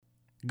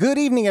Good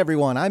evening,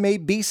 everyone. I'm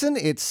Abe Beeson.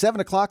 It's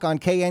 7 o'clock on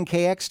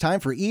KNKX, time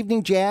for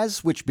Evening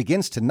Jazz, which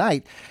begins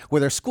tonight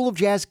with our School of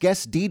Jazz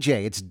guest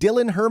DJ. It's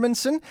Dylan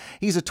Hermansen.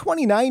 He's a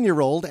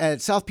 29-year-old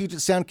at South Puget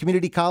Sound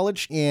Community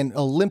College in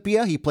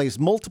Olympia. He plays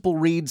multiple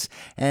reeds,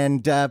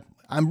 and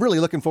I'm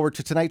really looking forward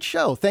to tonight's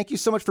show. Thank you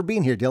so much for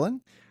being here, Dylan.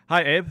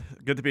 Hi, Abe.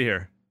 Good to be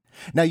here.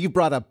 Now, you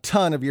brought a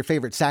ton of your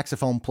favorite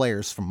saxophone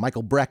players, from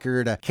Michael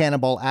Brecker to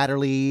Cannonball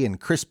Adderley and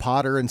Chris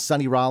Potter and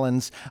Sonny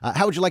Rollins.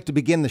 How would you like to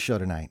begin the show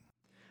tonight?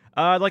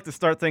 I'd like to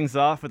start things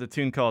off with a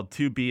tune called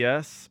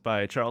 2BS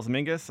by Charles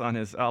Mingus on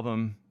his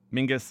album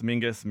Mingus,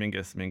 Mingus,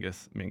 Mingus,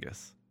 Mingus,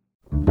 Mingus.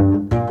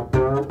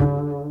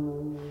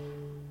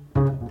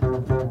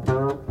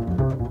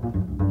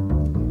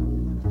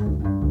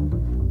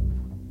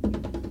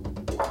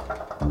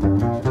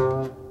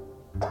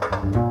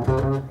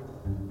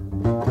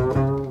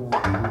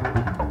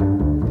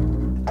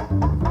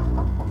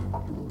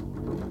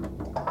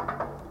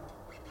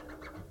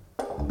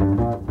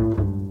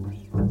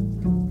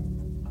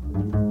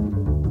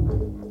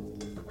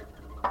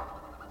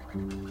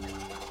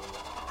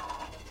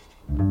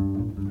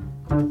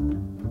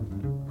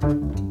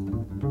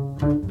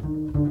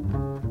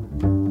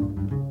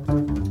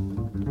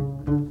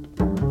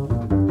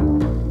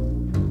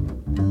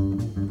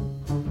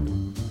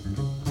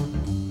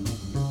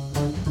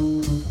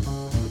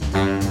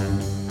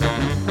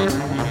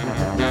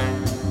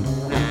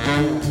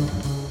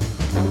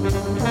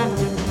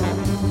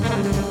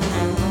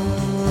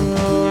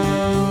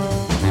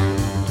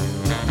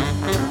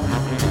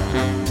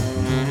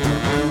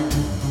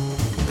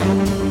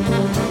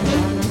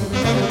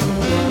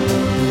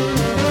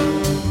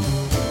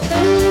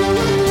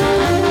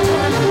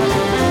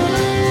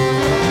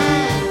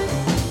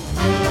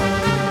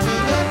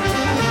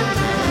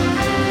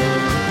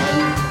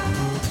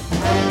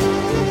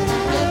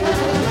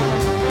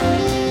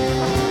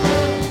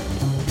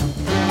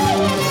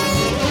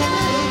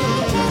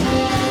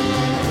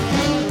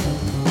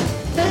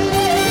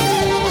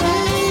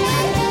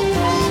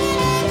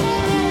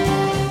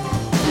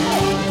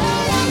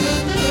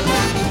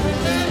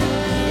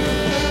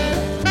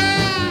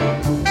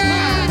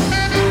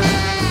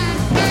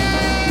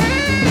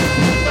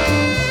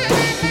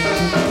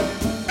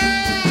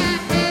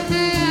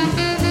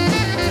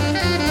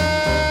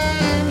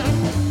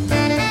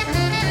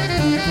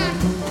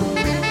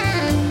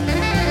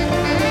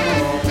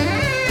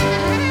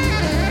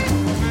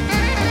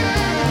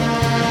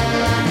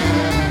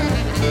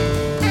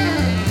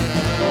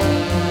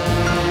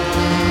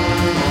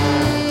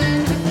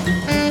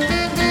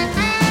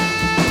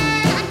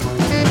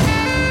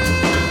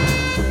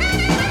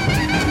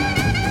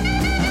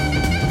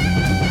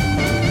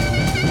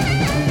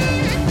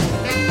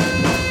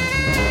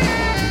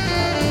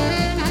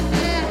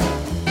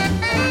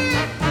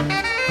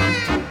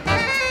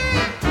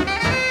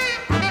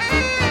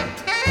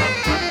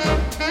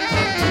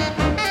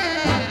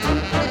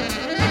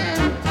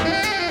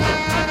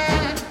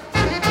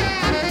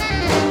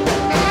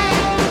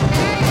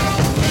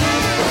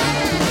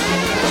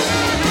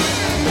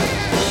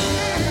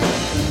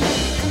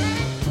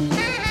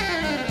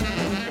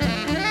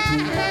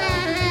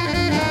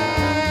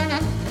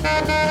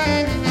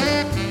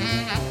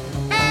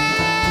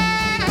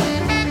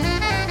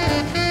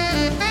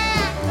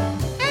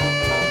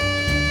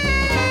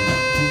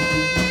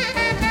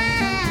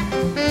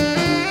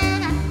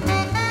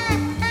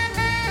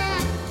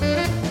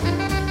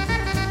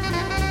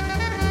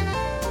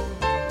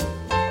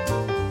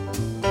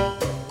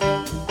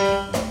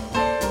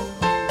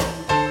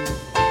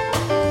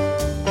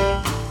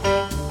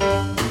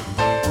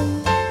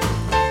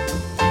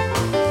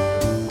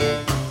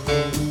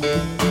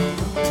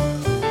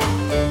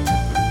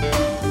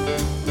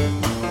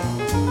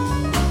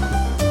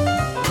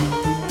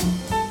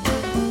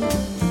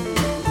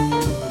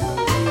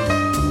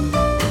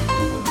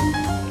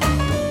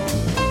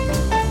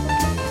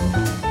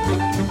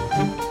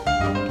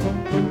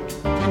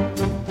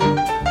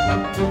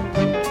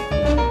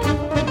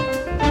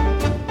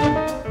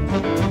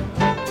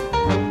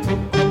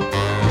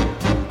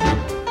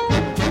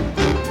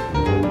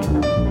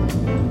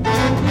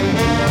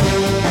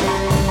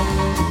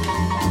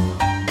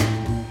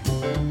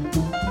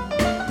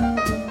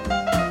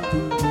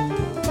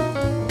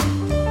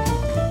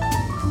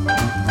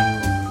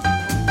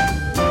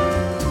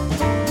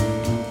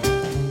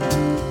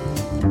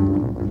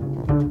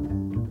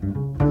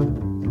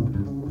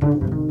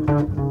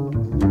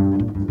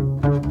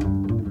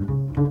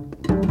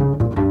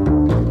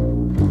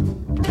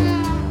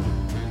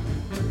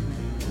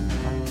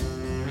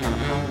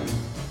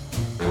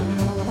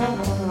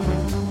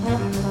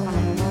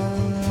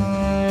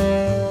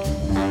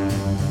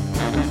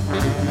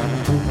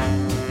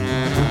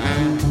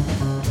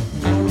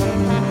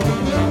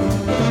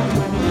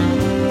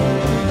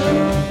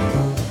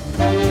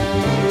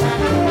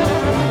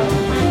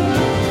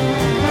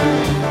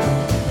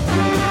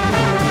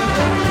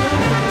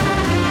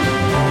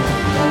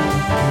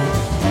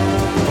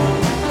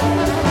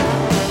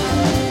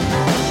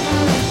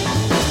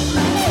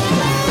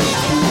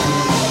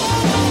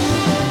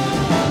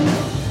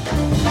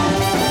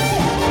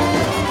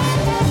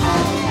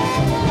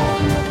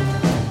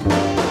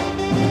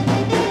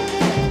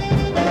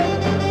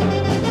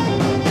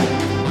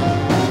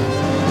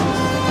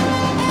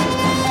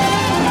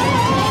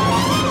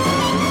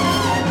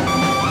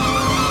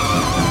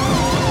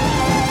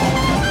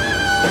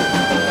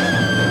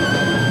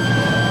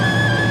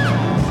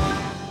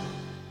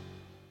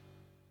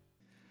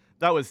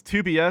 That was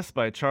 2BS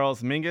by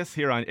Charles Mingus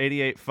here on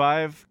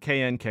 88.5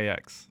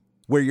 KNKX.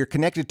 Where you're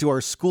connected to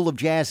our School of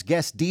Jazz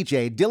guest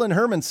DJ. Dylan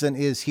Hermansen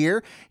is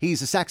here.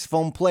 He's a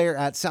saxophone player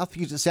at South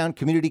Puget Sound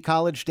Community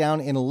College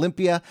down in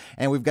Olympia,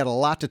 and we've got a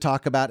lot to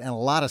talk about and a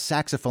lot of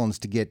saxophones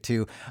to get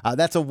to.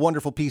 That's a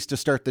wonderful piece to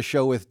start the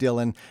show with,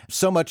 Dylan.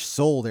 So much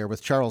soul there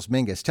with Charles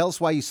Mingus. Tell us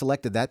why you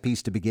selected that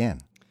piece to begin.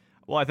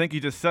 Well, I think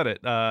you just said it.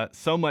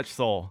 So much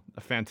soul.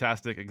 A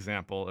fantastic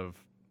example of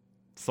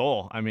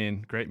soul. I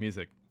mean, great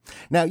music.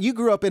 Now, you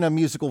grew up in a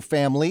musical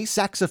family.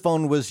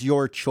 Saxophone was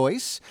your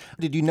choice.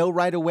 Did you know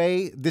right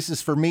away, this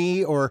is for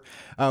me? Or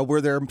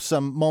were there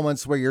some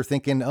moments where you're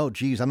thinking, oh,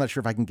 geez, I'm not sure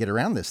if I can get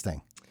around this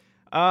thing?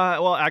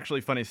 Well,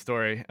 actually, funny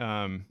story.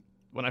 When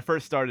I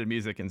first started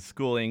music in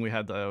schooling, we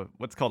had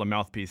what's called a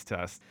mouthpiece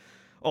test.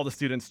 All the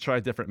students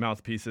tried different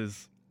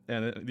mouthpieces,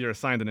 and you're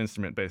assigned an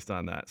instrument based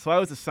on that. So I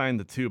was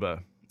assigned the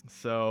tuba.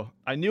 So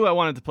I knew I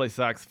wanted to play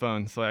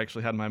saxophone, so I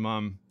actually had my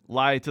mom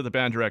lie to the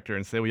band director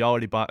and say we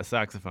already bought a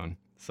saxophone.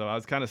 So I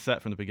was kind of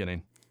set from the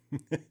beginning.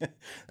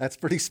 That's a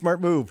pretty smart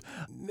move.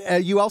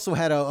 You also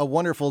had a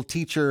wonderful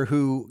teacher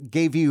who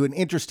gave you an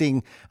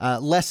interesting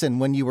lesson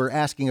when you were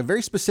asking a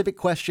very specific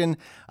question.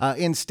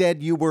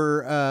 Instead, you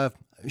were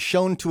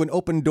shown to an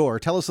open door.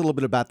 Tell us a little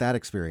bit about that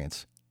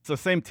experience. So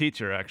same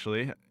teacher,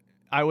 actually.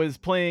 I was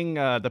playing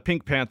the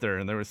Pink Panther,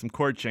 and there were some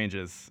chord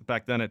changes.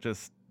 Back then, it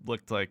just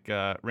looked like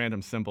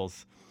random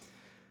symbols.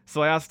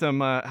 So I asked him,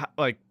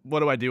 what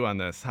do I do on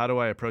this? How do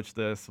I approach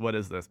this? What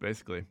is this,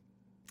 basically?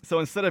 So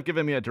instead of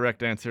giving me a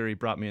direct answer, he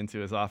brought me into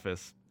his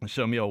office and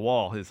showed me a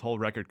wall, his whole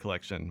record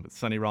collection with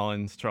Sonny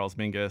Rollins, Charles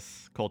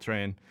Mingus,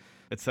 Coltrane,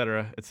 et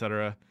cetera, et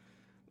cetera.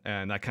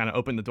 And that kind of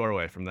opened the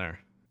doorway from there.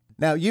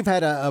 Now, you've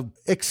had a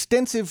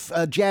extensive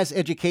jazz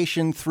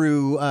education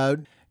through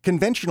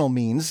conventional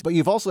means, but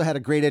you've also had a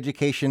great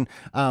education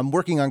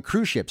working on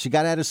cruise ships. You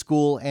got out of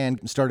school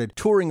and started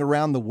touring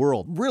around the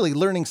world, really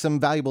learning some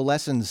valuable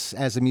lessons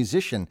as a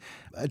musician.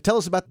 Tell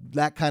us about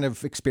that kind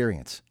of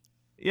experience.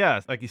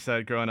 Yeah, like you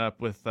said, growing up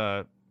with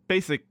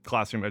basic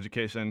classroom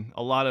education,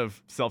 a lot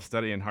of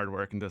self-study and hard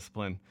work and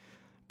discipline.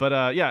 But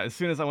as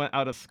soon as I went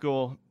out of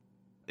school,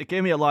 it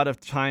gave me a lot of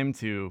time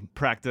to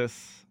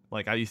practice.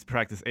 Like I used to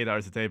practice 8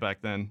 hours a day back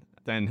then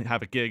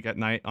have a gig at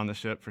night on the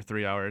ship for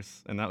 3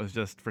 hours, and that was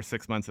just for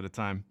 6 months at a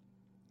time.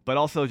 But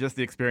also just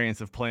the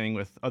experience of playing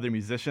with other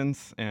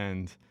musicians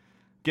and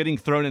getting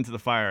thrown into the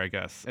fire, I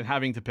guess, and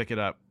having to pick it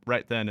up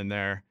right then and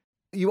there.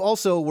 You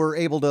also were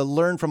able to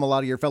learn from a lot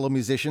of your fellow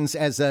musicians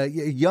as a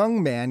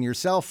young man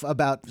yourself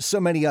about so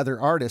many other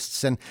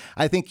artists. And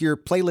I think your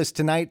playlist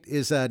tonight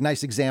is a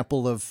nice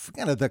example of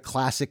kind of the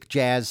classic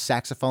jazz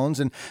saxophones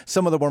and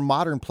some of the more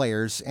modern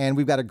players. And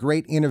we've got a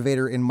great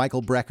innovator in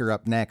Michael Brecker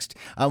up next.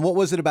 What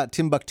was it about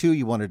Timbuktu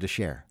you wanted to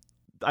share?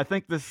 I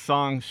think this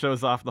song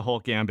shows off the whole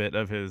gambit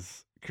of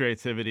his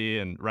creativity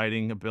and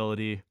writing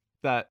ability.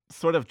 That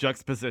sort of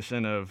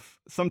juxtaposition of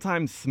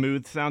sometimes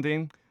smooth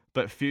sounding,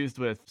 but fused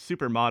with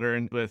super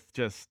modern, with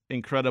just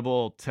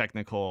incredible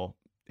technical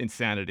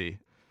insanity.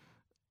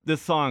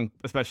 This song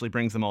especially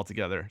brings them all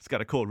together. It's got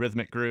a cool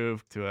rhythmic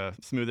groove to a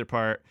smoother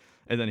part,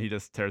 and then he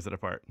just tears it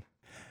apart.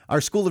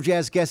 Our School of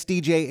Jazz guest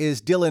DJ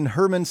is Dylan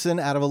Hermansen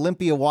out of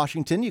Olympia,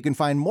 Washington. You can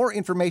find more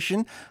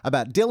information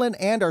about Dylan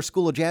and our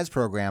School of Jazz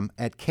program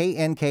at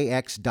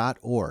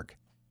knkx.org.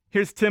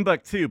 Here's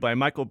Timbuktu by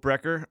Michael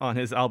Brecker on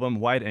his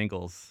album Wide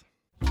Angles.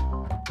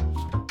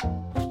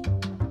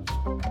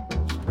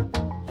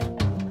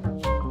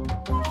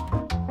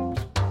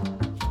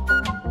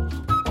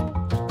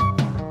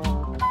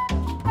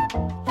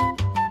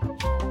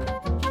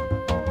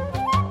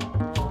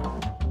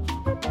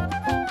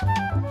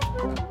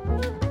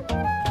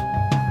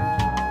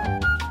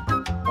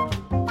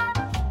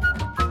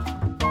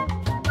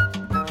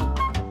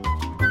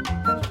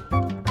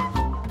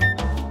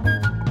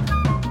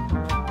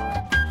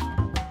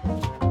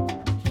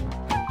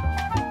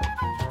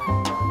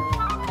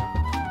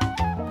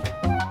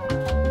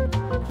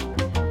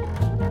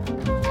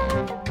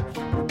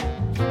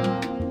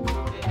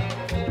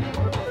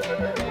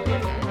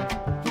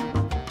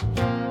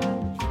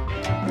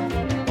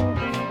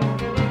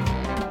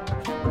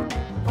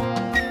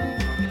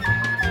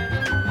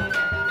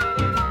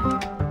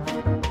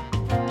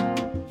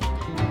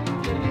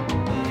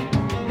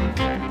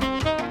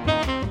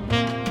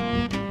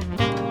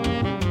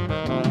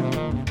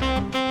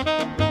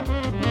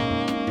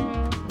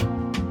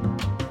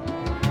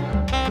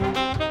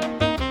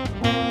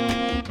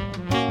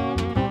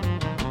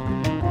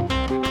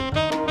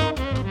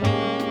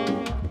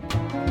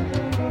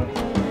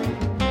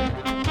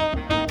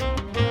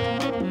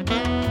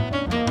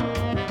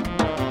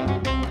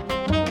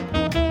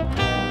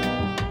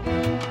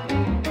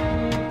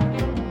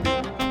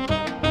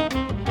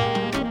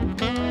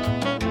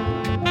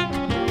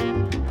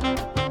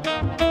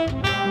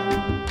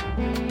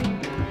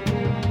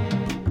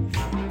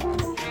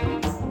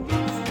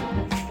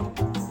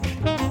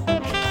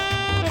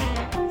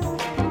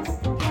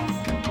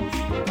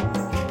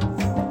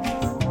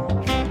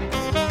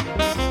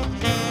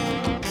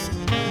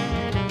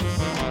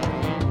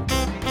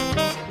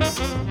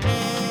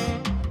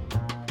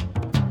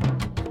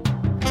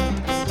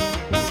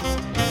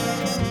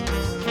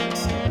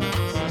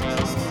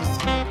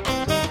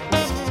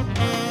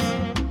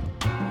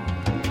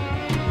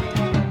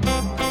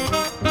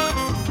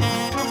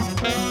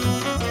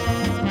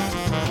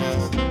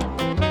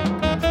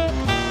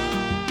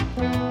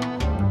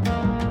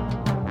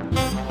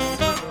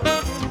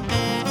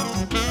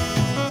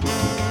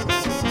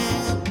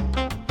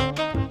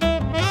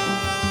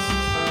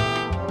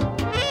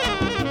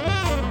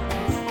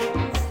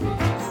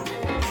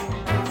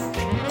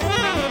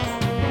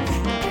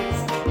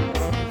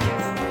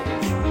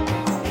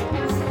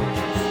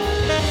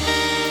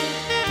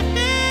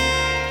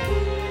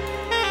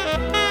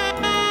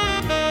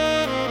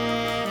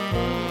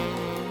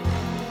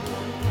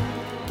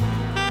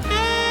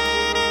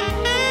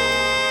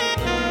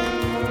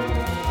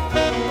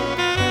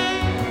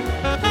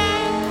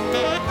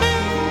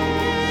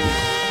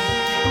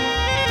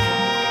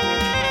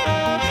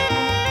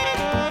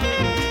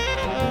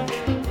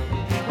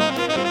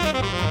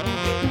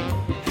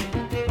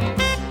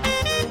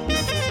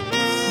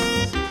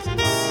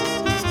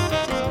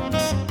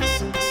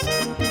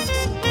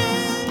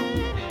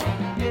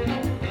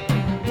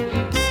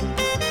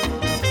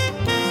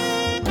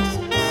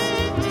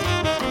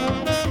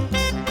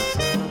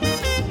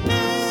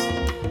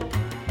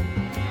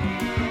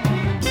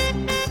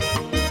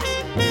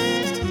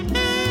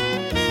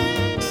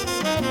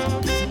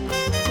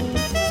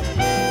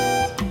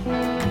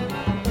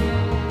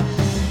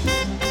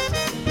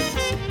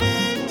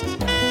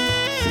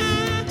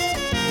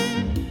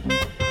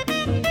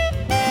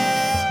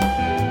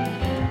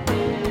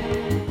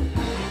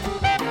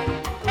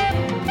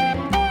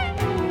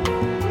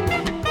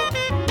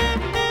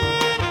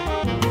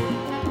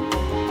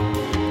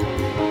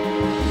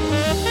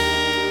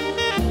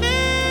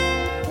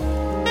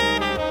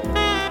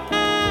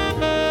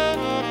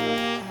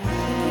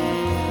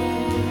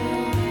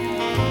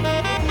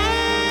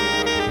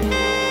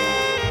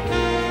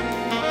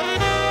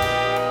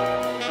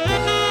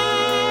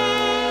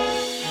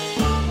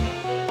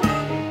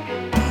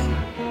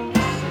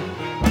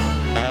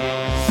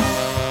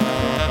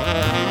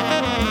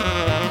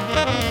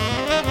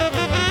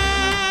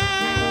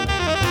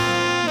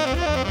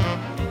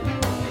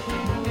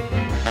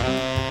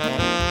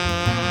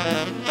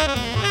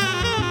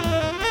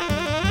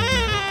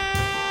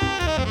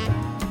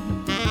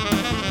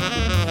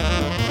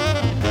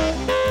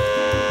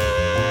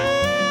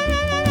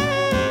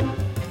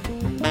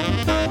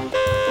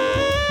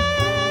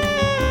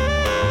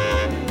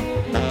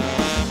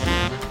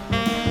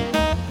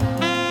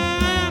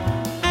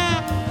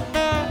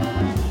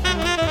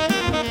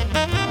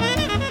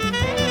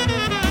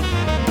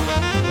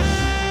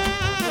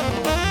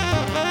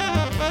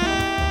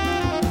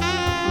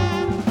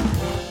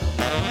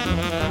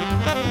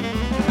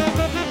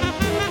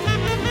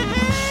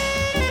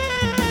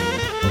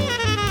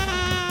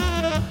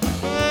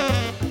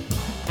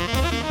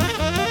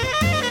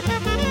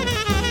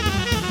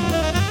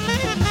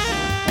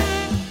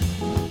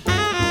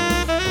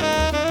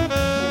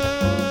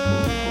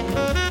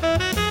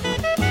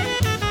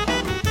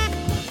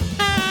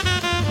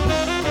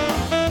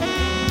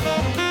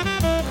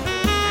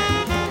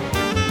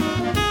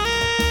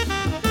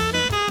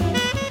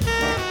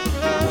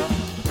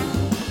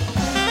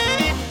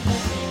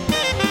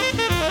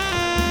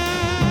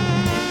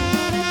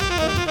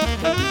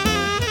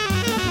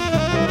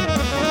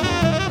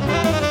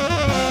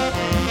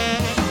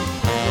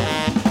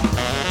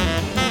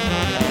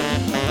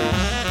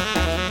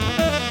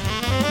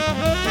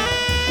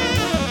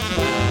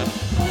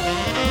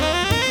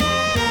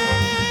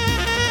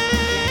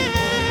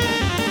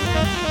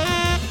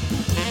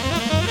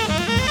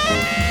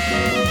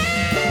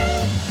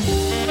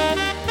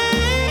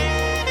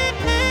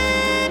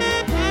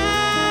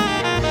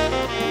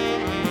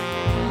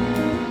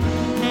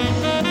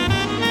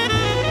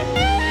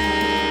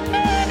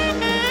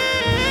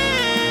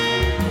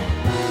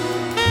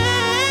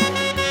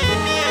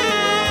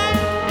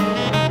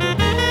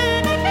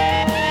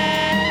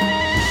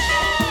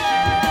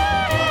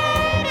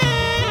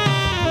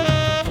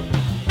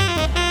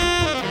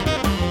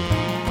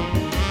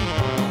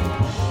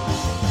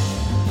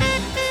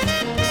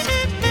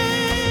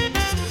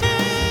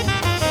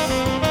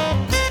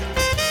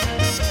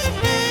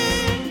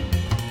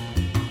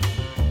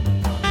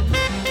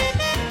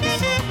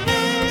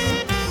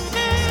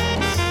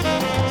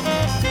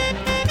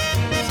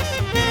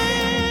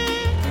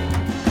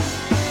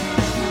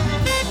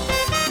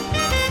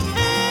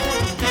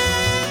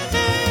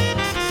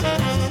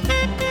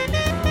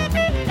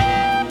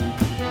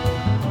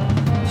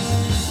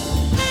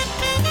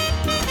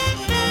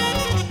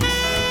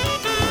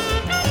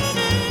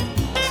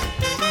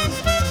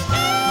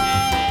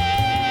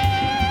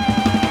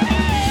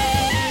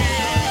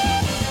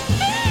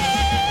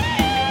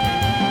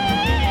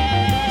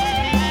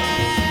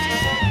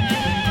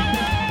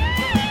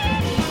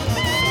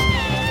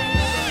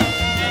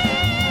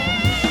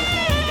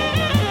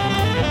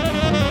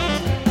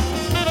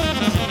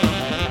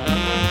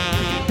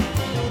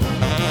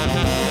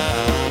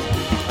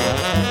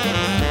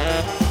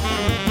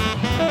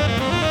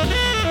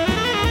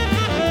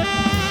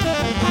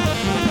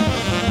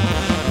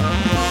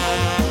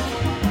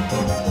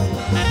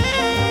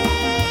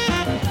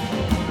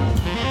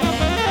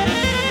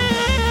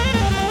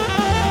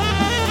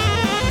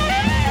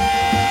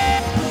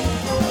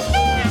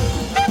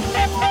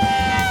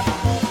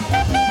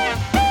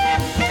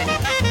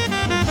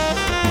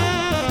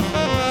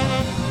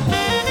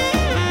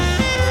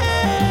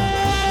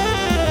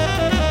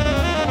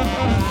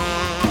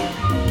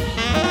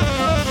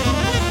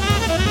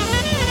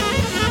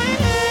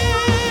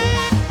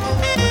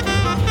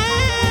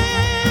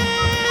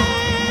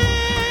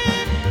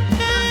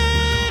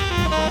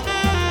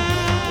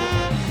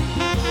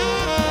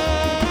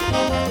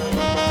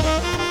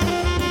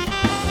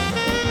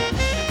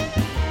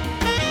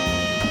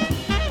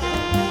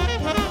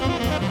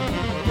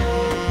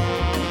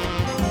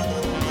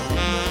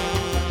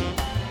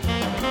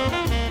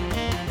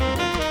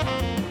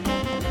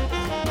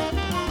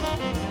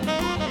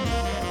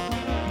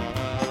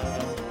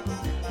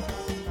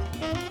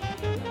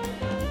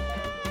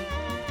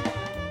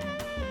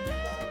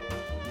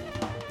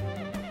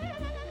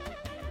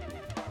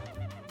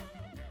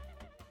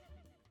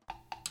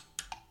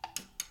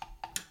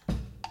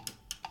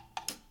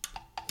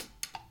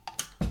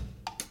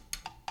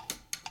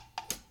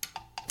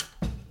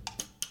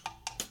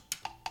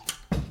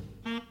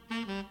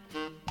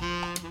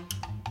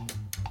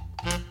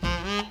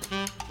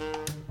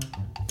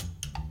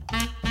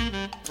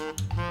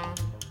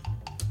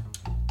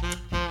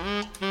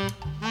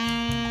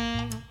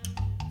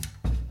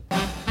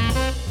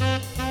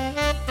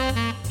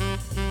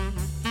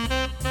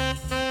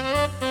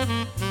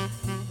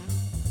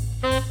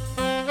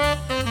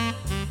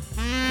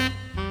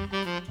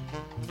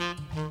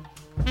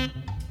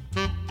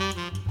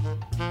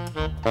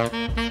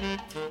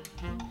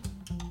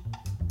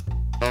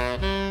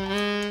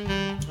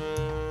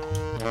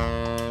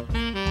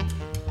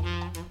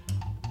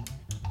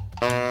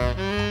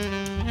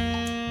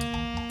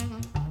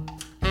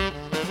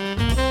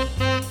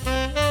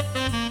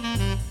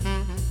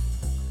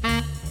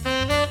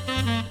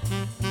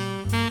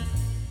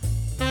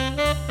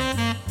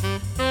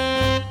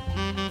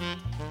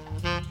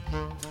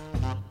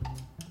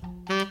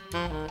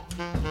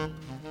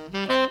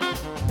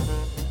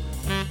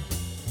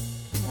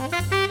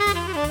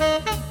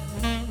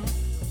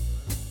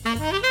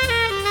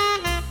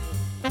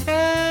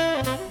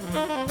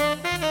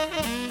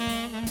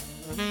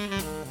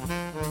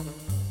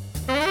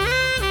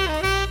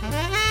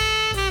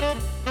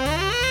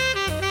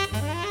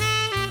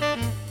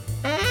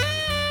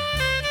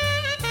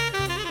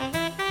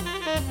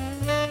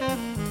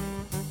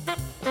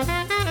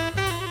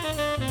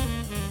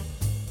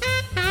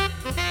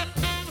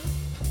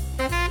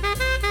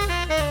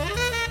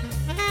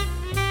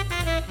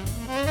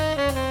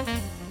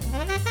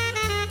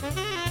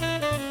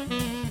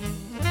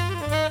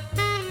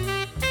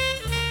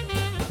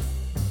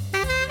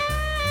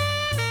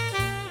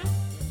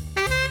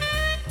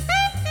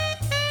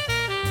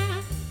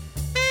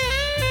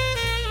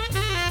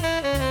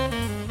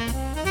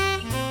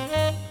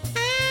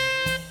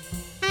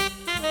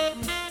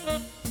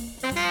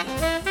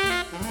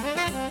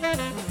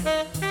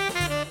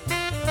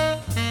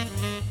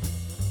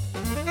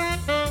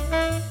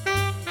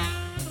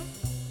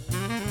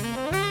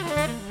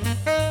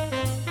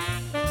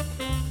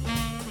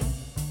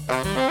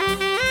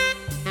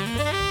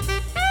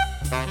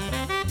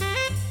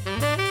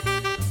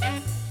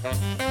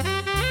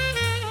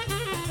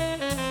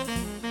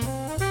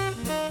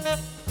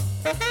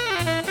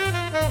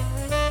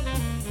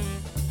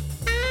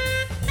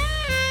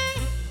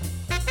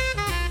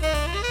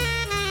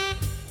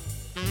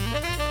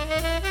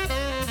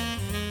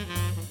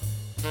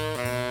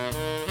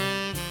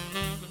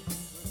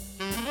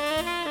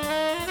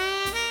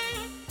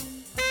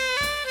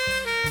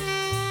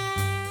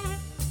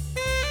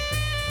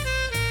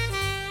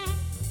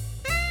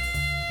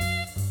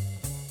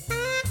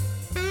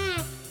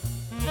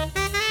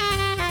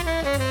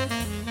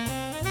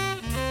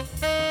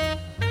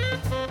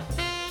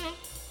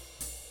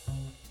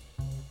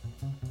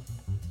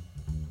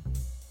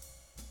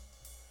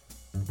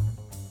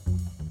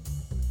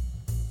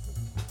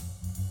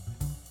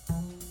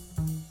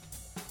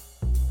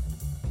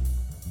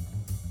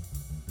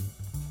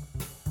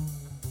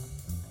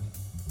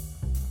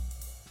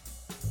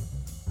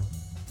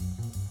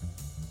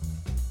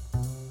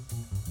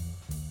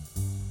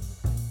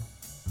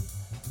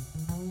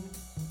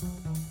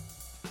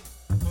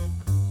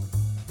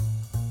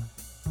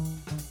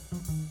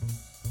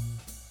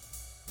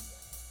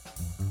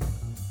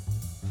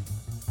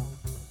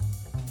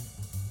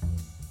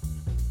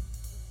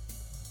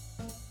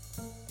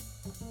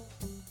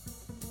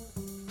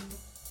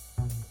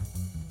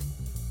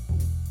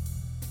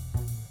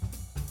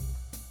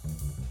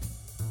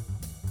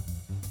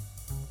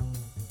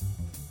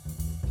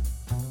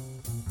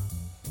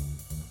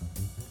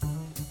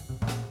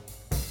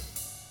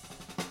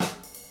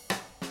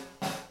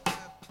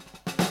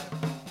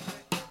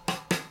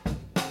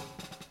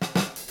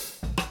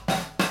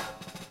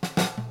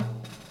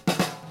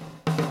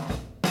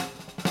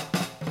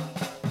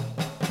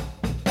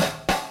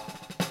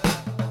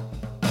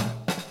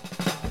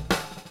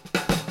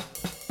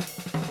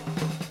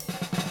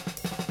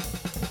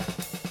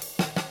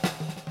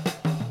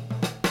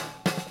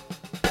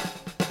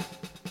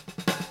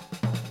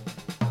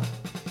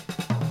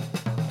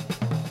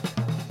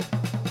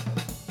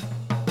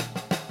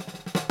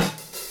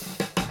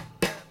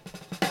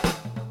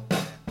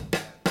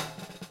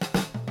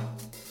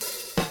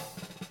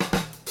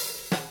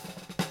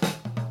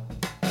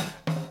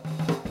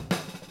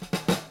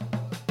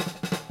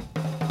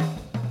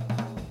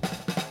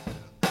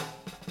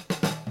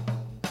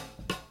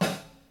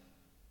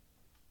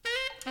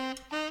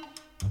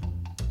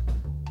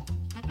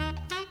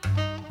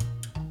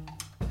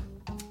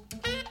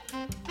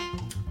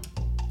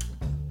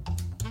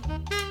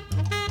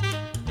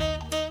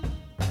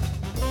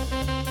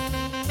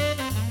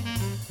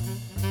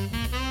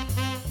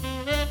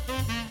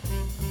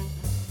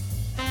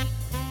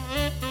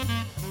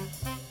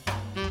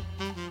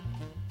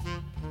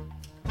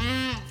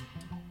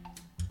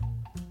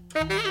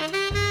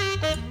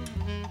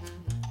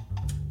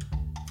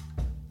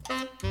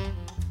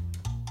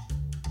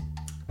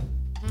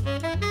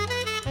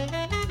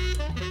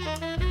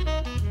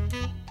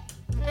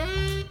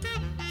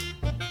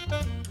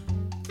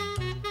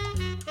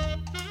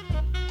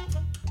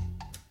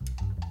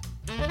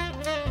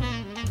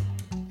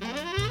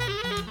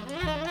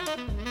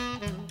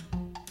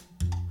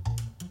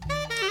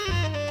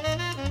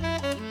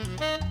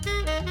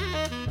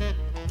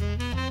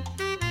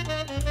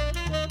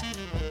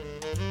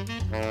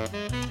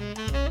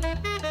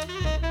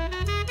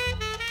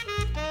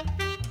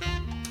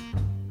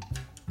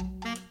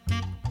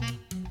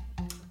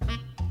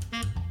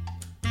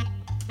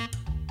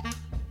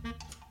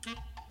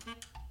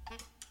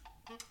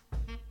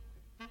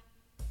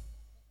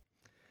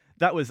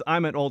 That was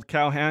I'm an Old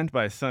Cowhand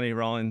by Sonny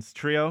Rollins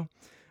Trio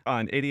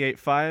on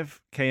 88.5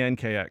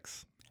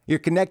 KNKX. You're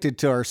connected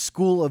to our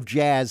School of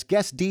Jazz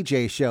guest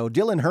DJ show.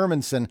 Dylan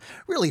Hermansen,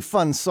 really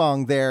fun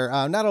song there.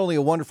 Not only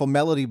a wonderful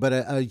melody, but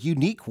a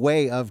unique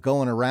way of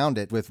going around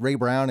it with Ray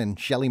Brown and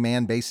Shelly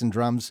Manne bass and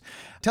drums.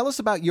 Tell us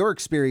about your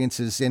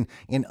experiences in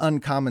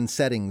uncommon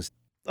settings.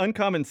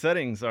 Uncommon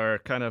settings are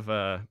kind of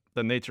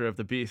the nature of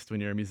the beast when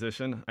you're a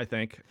musician, I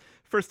think.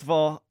 First of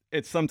all,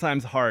 it's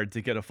sometimes hard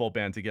to get a full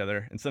band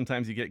together, and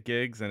sometimes you get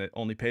gigs and it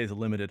only pays a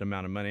limited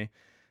amount of money.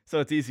 So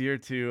it's easier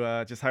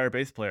to just hire a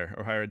bass player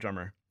or hire a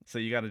drummer. So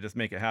you got to just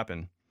make it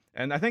happen.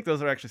 And I think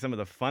those are actually some of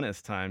the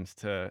funnest times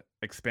to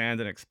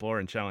expand and explore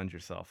and challenge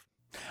yourself.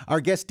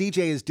 Our guest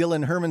DJ is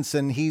Dylan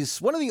Hermansen.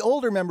 He's one of the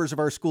older members of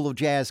our School of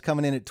Jazz,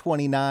 coming in at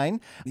 29.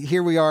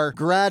 Here we are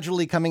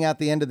gradually coming out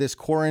the end of this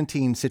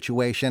quarantine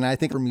situation. I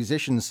think for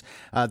musicians,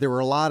 there were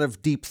a lot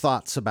of deep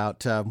thoughts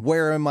about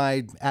where am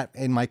I at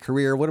in my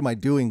career? What am I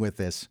doing with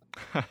this?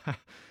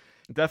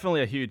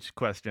 Definitely a huge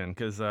question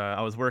because I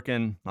was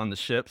working on the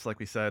ships, like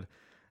we said,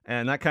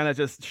 and that kind of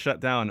just shut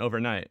down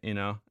overnight,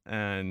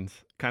 and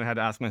kind of had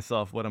to ask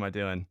myself, what am I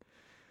doing?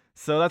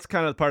 So that's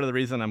kind of part of the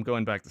reason I'm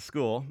going back to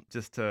school,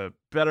 just to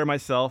better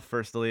myself,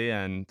 firstly,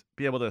 and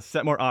be able to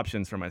set more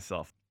options for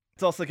myself.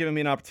 It's also given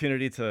me an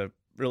opportunity to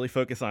really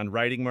focus on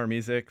writing more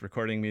music,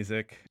 recording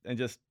music, and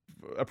just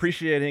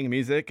appreciating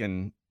music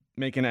and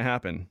making it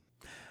happen.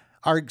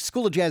 Our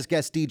School of Jazz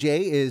guest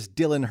DJ is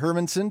Dylan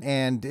Hermansen,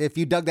 and if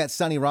you dug that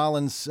Sonny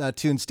Rollins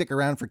tune, stick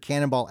around for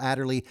Cannonball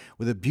Adderley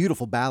with a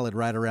beautiful ballad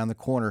right around the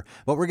corner.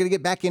 But we're going to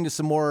get back into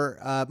some more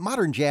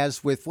modern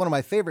jazz with one of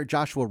my favorite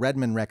Joshua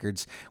Redman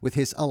records with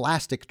his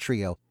Elastic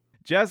Trio.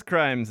 Jazz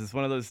Crimes is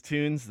one of those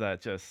tunes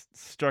that just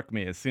struck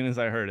me as soon as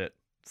I heard it.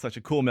 Such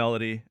a cool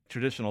melody,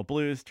 traditional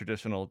blues,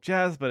 traditional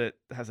jazz, but it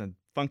has a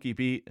funky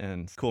beat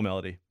and cool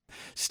melody.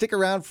 Stick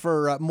around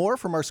for more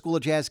from our School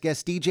of Jazz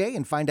guest DJ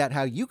and find out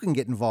how you can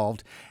get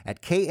involved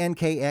at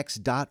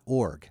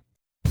knkx.org.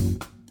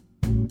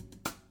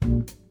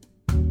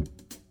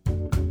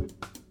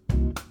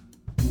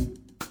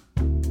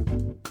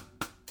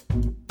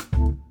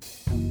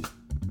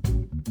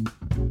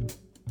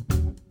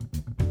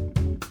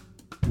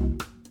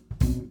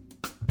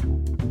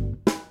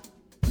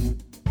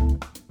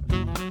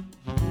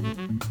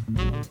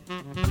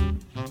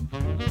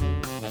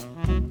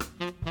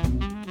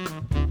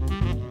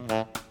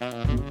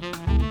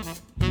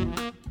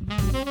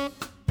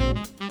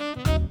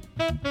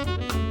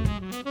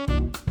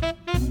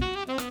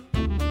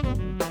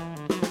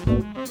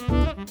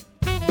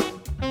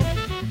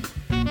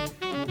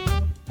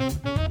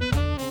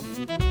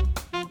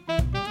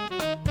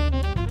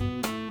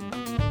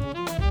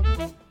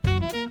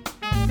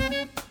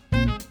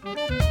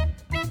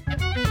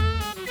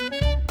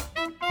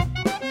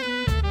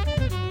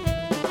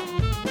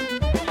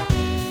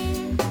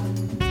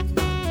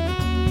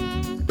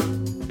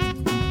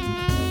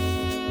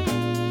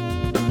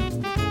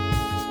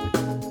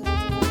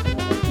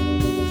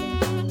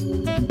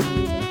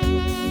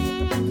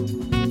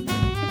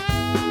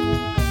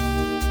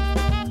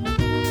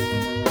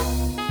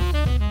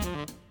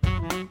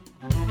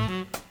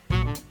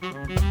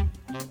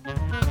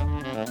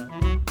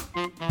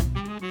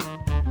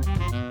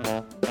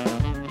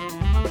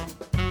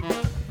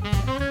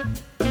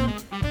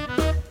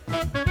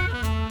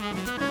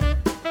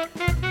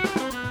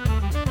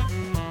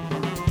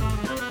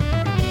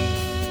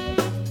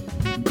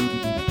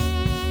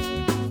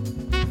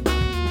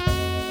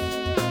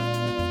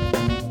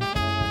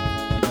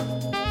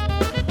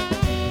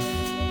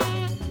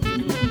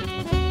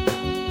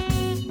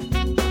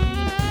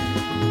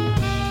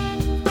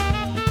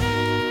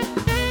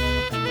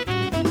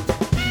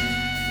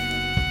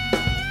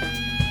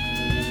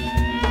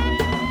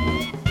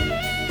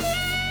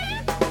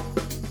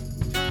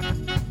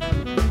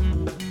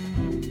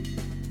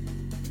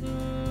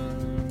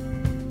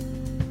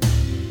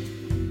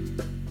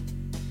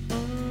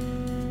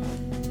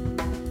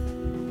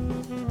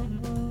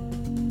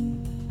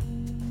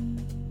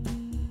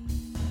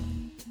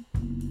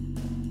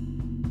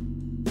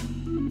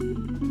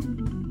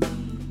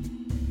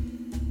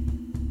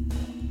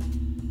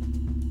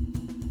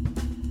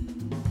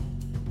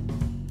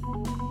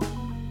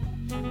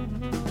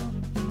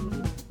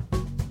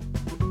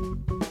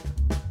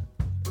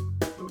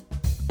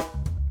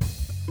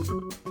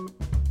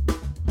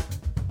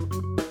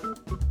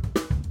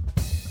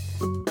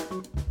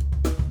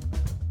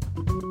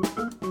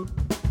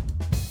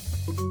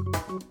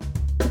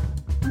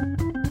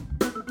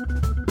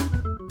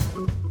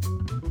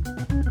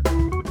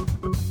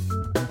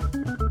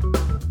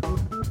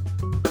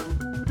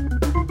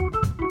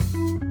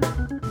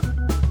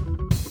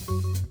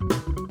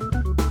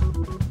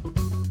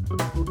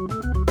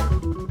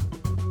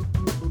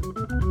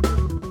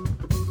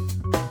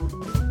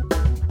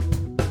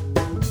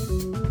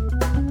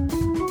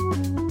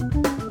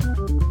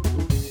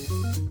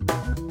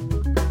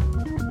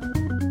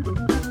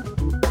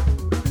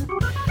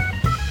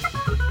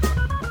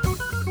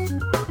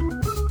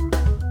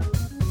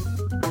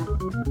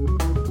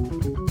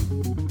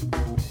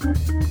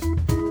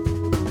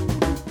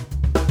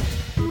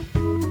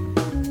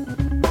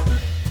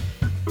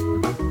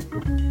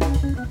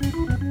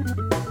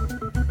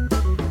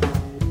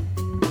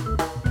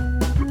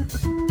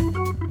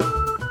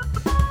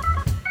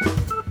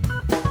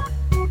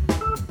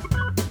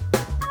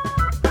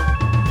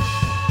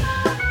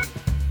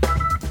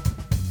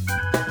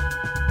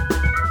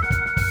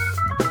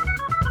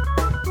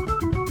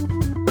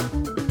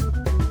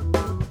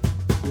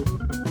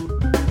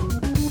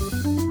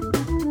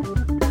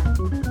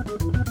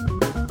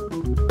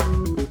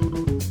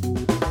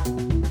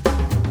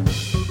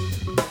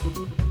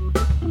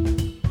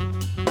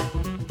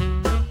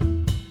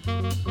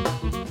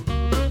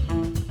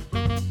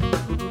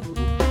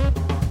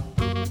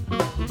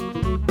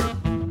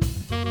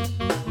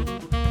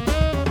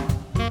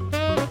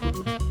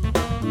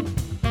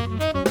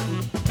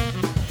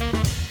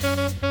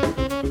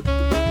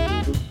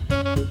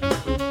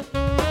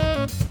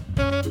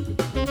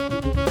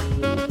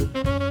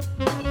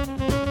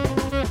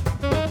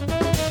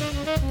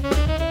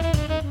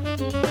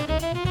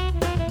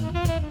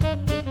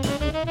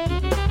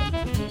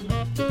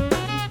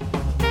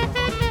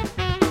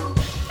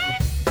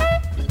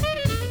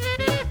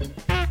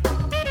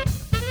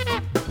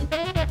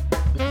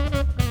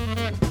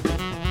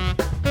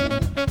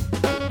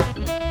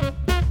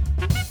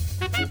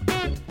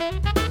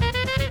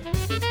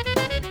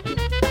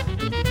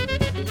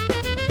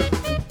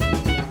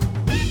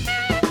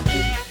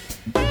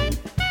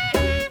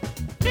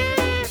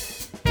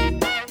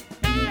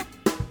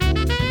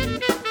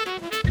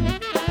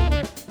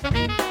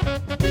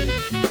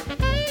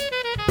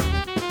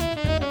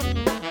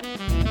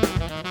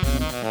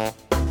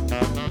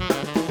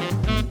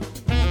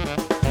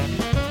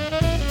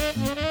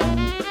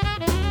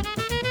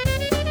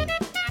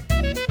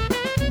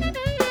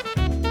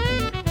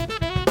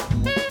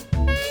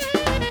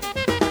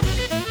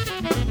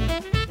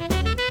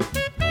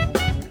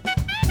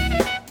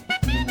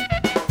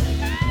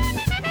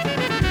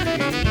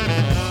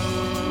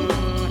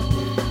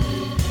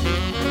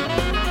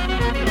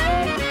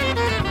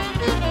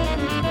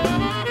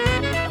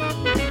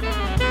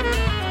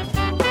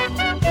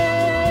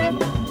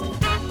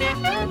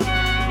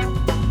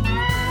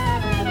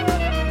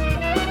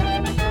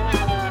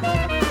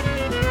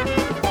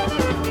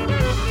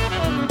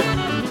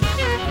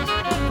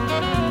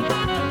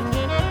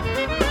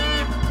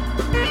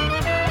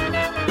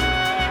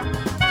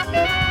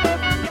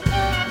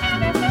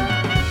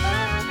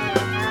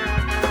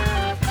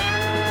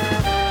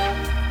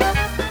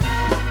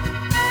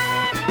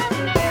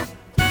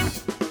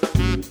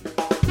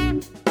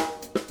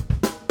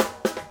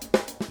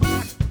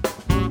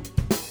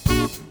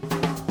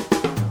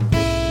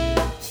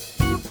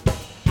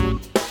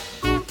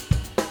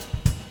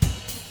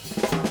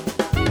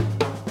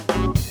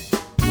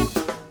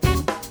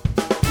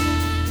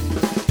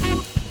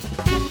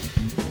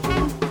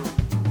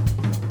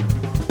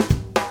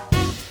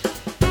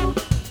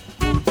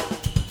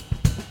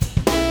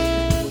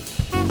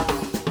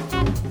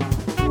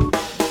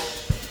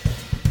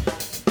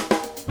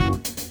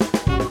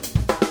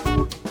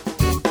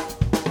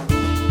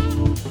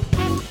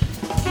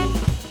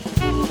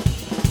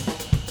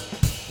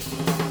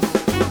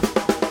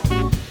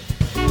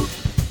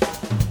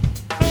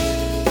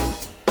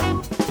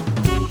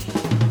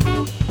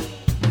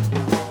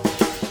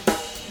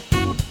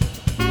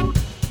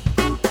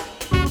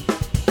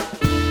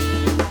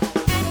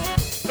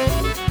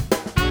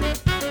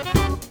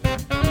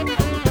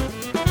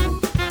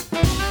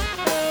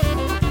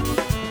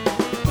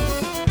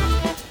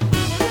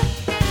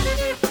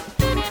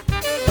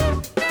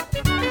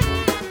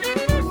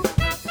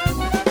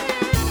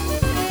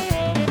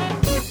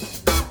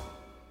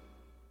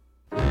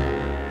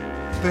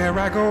 There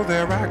I go,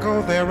 there I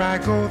go, there I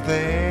go,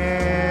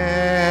 there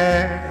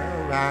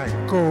I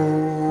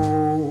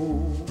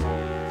go.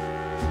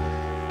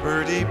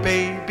 Birdie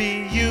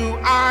baby, you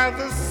are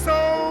the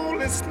soul,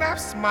 it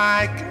snaps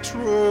my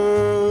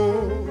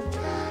control.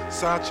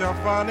 Such a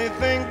funny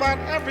thing, but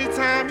every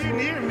time you're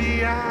near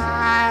me,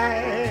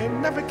 I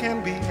never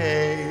can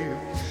behave.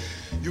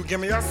 You give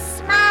me a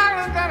smile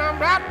and then I'm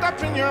wrapped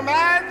up in your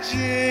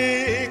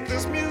magic.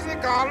 This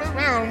music all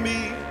around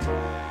me,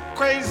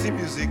 crazy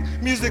music,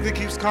 music that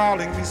keeps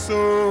calling me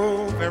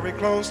so very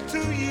close to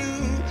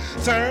you,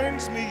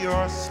 turns me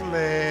your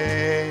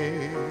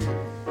slave.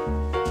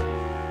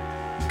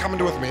 Come and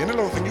do with me any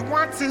little thing you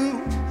want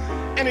to,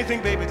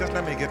 anything baby, just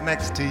let me get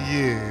next to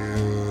you.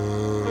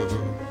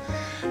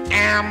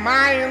 Am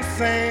I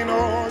insane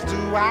or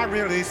do I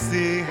really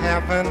see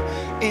heaven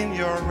in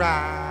your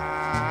eyes?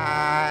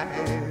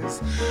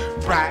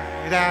 Bright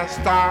as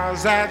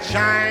stars that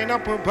shine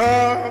up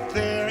above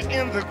there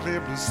in the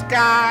clear blue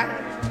sky.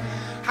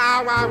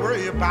 How I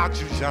worry about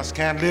you, just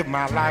can't live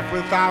my life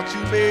without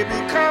you, baby.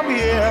 Come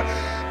here,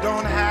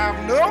 don't have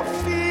no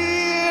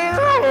fear.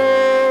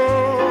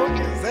 Oh,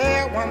 is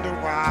there wonder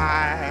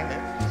why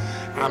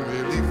I'm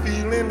really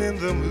feeling in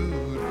the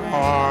mood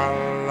for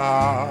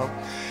love?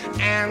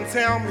 And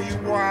tell me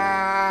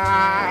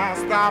why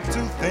I stop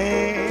to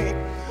think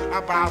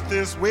about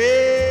this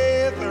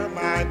weather,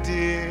 my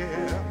dear.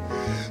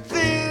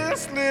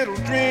 This little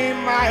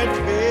dream might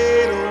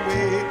fade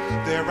away.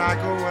 There I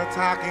go,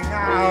 talking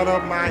out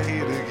of my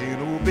head again.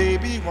 Oh,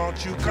 baby,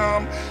 won't you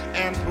come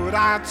and put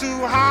our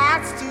two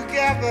hearts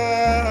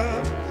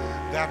together?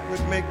 That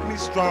would make me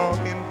strong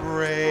and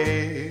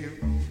brave.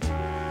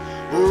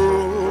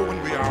 Oh,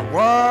 when we are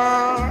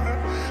one,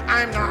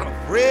 I'm not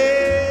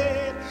afraid.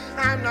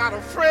 I'm not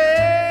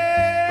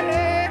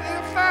afraid.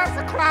 If there's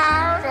a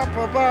cloud up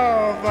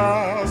above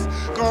us,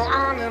 go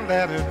on and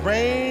let it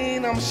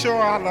rain. I'm sure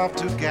our love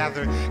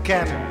together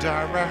can endure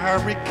a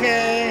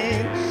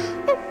hurricane.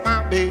 Oh,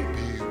 my baby,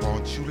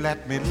 won't you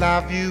let me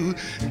love you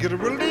and get a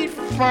relief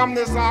from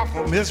this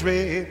awful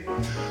misery?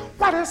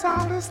 What is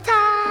all this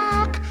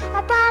talk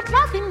about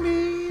loving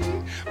me,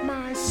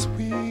 my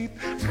sweet?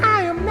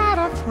 I am not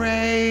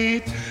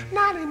afraid,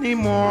 not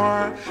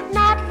anymore,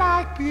 not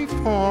like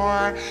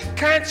before.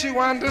 Can't you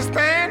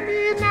understand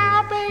me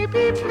now,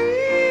 baby?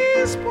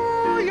 Please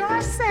pull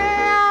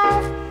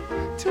yourself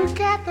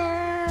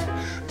together,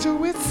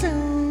 do it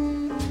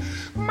soon.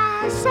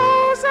 My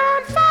soul's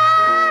on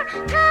fire,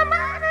 come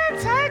on and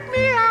take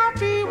me. I'll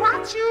be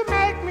what you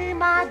make me,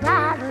 my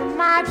darling,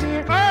 my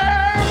dear.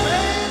 Oh,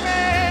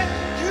 baby,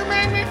 you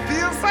make me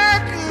feel so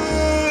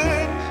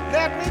good.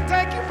 Let me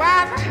take you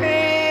by the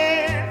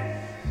hand.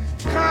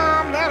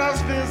 Come, let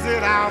us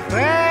visit out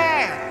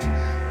there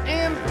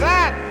in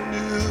that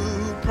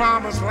new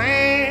promised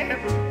land.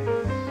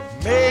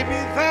 Maybe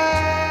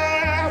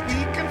there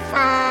we can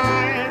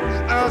find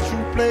a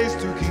true place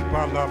to keep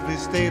our lovely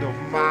state of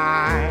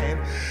mind.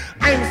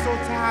 I'm so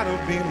tired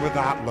of being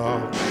without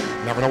love.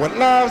 Never know what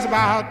love's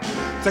about.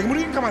 Take a mood,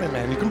 you can come on in,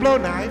 man. You can blow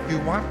now if you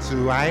want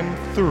to. I'm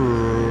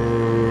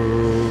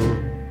through.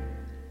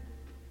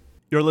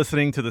 You're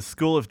listening to the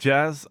School of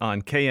Jazz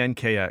on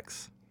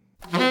KNKX.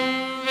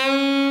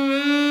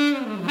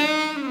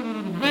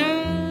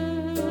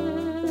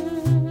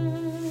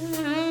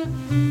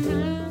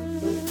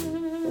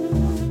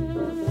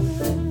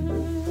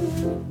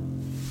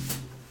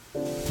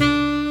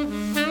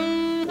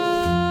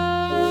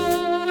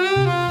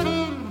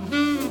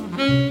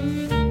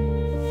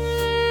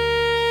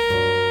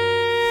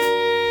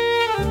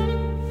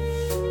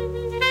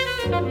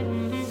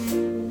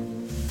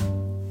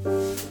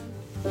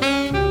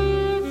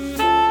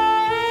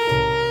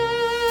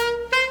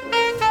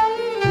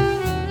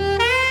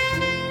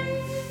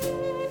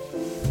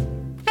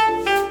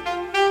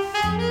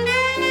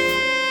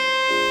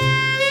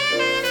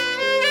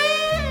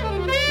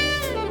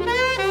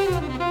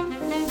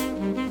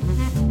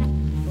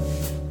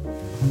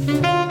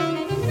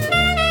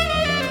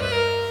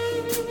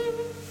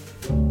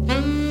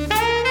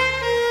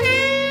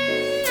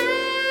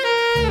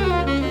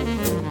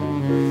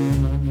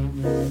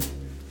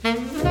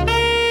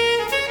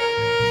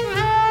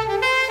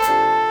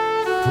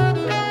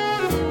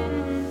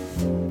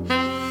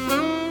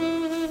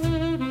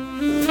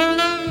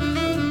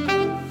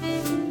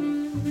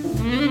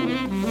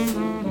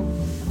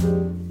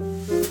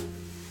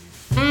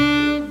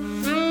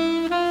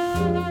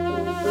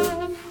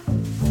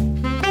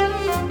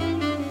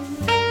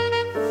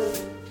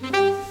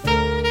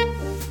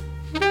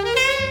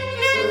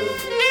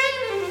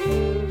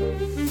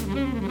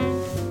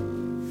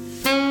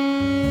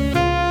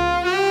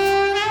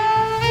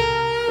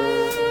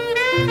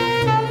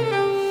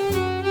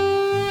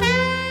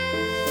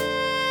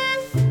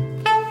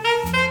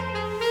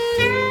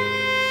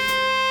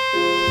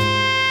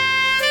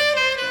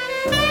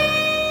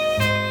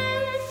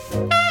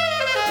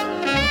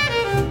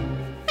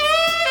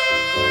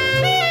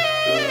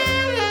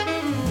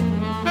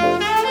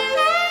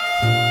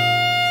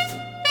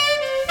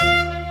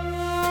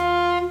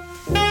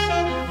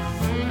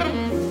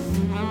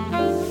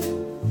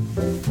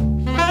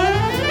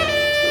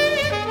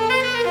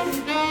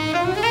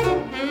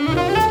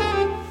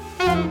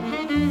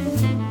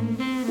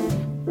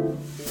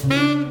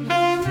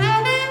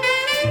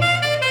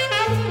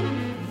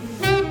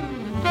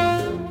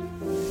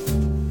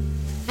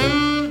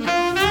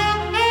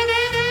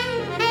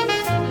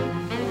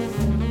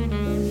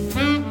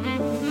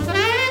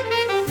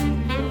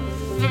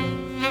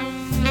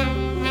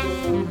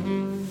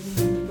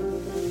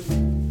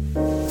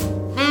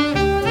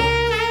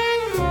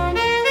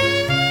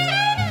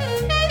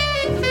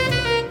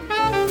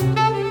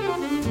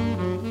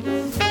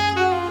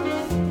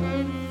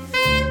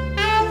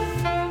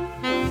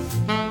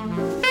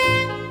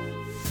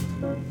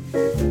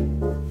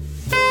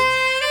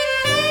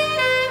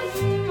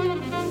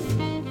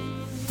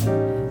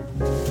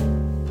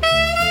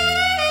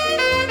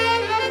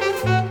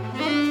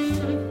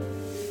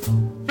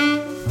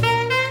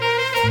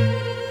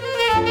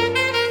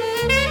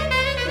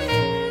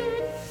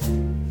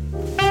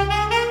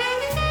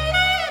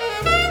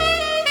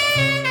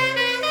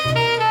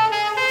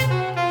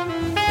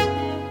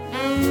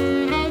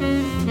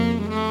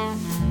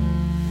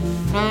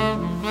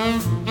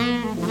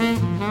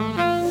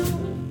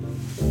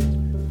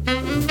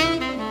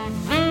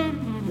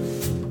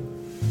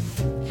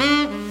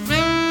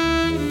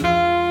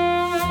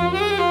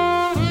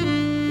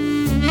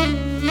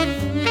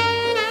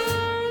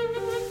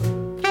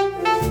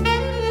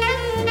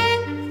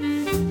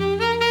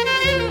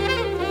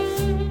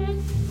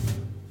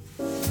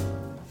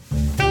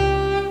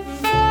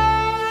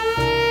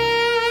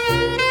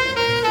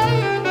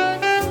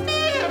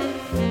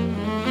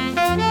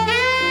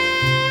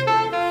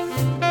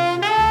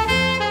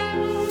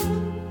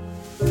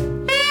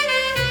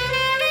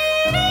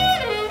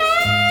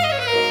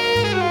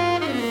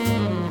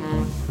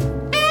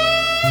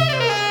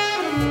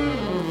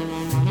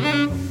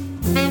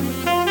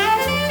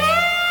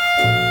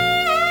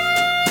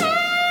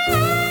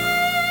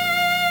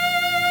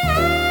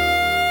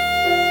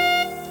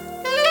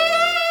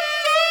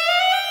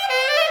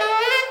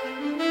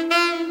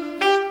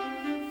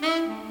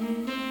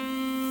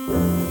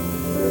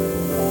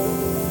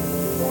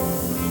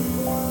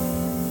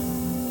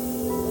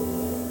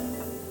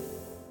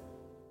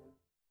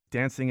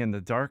 Dancing in the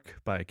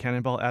Dark by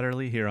Cannonball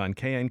Adderley here on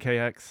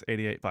KNKX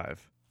 88.5.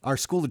 Our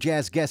School of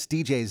Jazz guest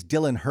DJ is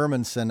Dylan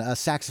Hermansen, a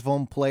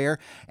saxophone player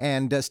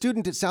and a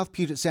student at South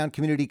Puget Sound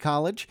Community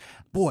College.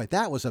 Boy,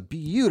 that was a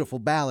beautiful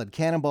ballad,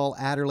 Cannonball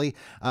Adderley,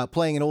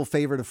 playing an old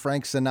favorite of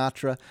Frank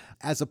Sinatra.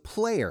 As a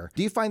player,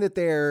 do you find that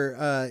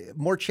they're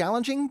more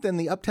challenging than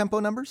the up-tempo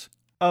numbers?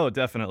 Oh,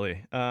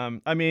 definitely.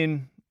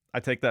 I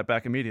take that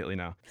back immediately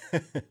now.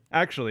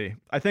 Actually,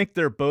 I think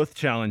they're both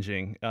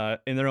challenging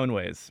in their own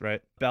ways,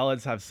 right?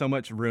 Ballads have so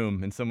much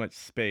room and so much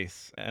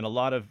space and a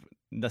lot of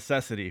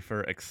necessity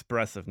for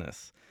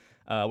expressiveness,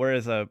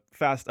 whereas a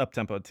fast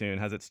up-tempo tune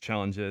has its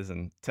challenges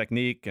and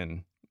technique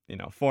and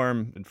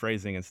form and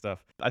phrasing and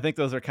stuff. I think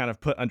those are kind of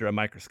put under a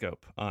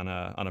microscope on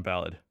a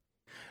ballad.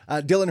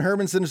 Dylan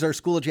Hermansen is our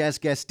School of Jazz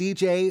guest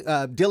DJ.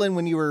 Dylan,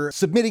 when you were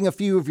submitting a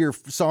few of your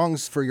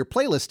songs for your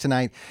playlist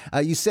tonight,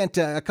 you sent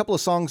a couple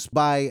of songs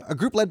by a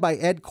group led by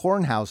Ed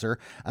Kornhauser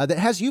that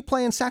has you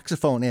playing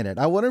saxophone in it.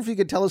 I wonder if you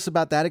could tell us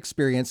about that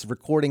experience of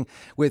recording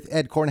with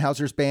Ed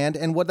Kornhauser's band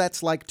and what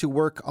that's like to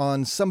work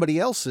on somebody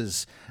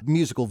else's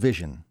musical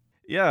vision.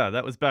 Yeah,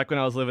 that was back when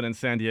I was living in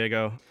San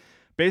Diego.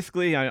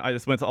 Basically, I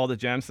just went to all the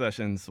jam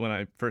sessions when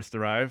I first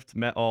arrived,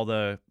 met all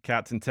the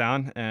cats in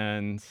town,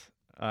 and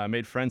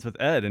made friends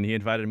with Ed, and he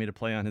invited me to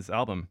play on his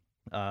album,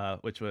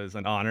 which was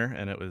an honor,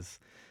 and it was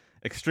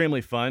extremely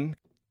fun.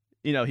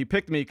 He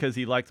picked me because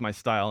he liked my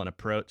style and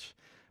approach,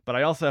 but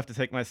I also have to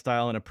take my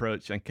style and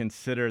approach and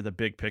consider the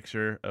big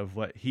picture of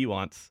what he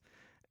wants.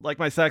 Like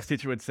my sax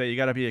teacher would say, you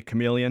got to be a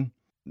chameleon.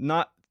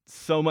 Not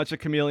so much a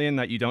chameleon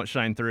that you don't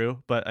shine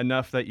through, but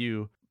enough that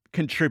you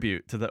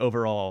contribute to the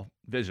overall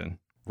vision.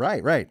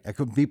 Right. I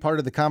could be part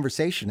of the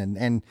conversation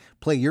and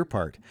play your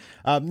part.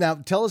 Now,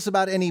 tell us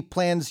about any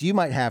plans you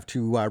might have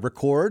to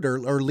record or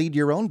lead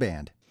your own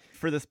band.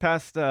 For this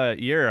past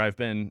year, I've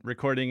been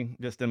recording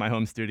just in my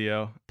home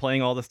studio,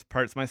 playing all the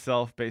parts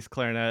myself, bass,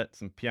 clarinet,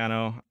 some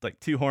piano, like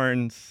 2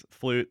 horns,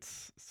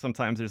 flutes.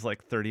 Sometimes there's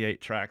like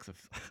 38 tracks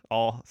of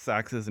all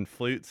saxes and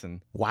flutes.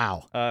 And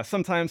wow.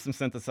 Sometimes some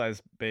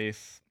synthesized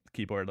bass,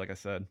 keyboard, like I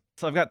said.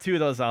 So I've got 2 of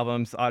those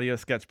albums, Audio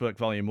Sketchbook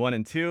Volume 1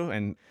 and 2,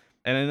 and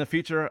in the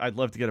future, I'd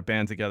love to get a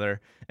band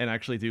together and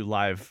actually do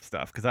live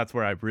stuff, because that's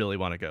where I really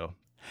want to go.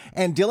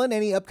 And Dylan,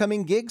 any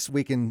upcoming gigs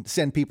we can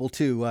send people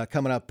to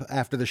coming up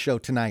after the show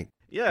tonight?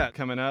 Yeah,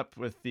 coming up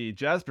with the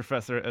Jazz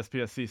Professor at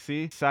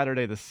SPSCC,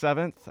 Saturday the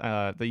 7th,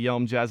 the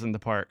Yelm Jazz in the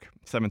Park,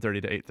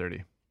 7:30 to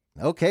 8:30.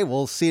 Okay,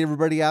 we'll see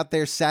everybody out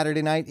there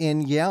Saturday night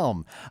in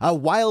Yelm.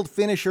 Wild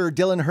finisher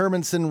Dylan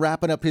Hermansen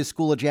wrapping up his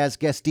School of Jazz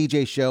guest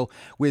DJ show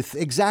with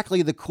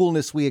exactly the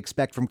coolness we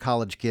expect from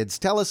college kids.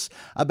 Tell us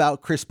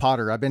about Chris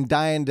Potter. I've been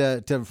dying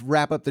to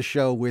wrap up the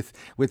show with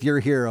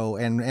your hero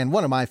and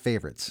one of my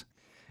favorites.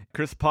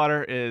 Chris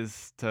Potter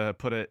is, to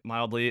put it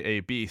mildly, a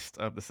beast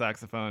of the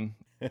saxophone.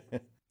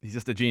 He's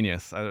just a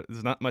genius.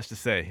 There's not much to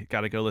say.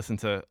 Got to go listen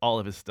to all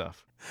of his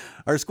stuff.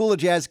 Our School of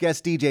Jazz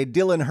guest DJ,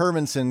 Dylan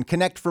Hermansen.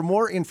 Connect for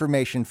more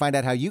information. Find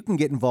out how you can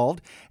get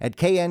involved at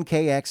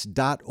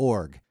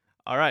knkx.org.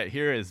 All right,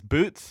 here is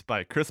Boots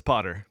by Chris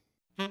Potter.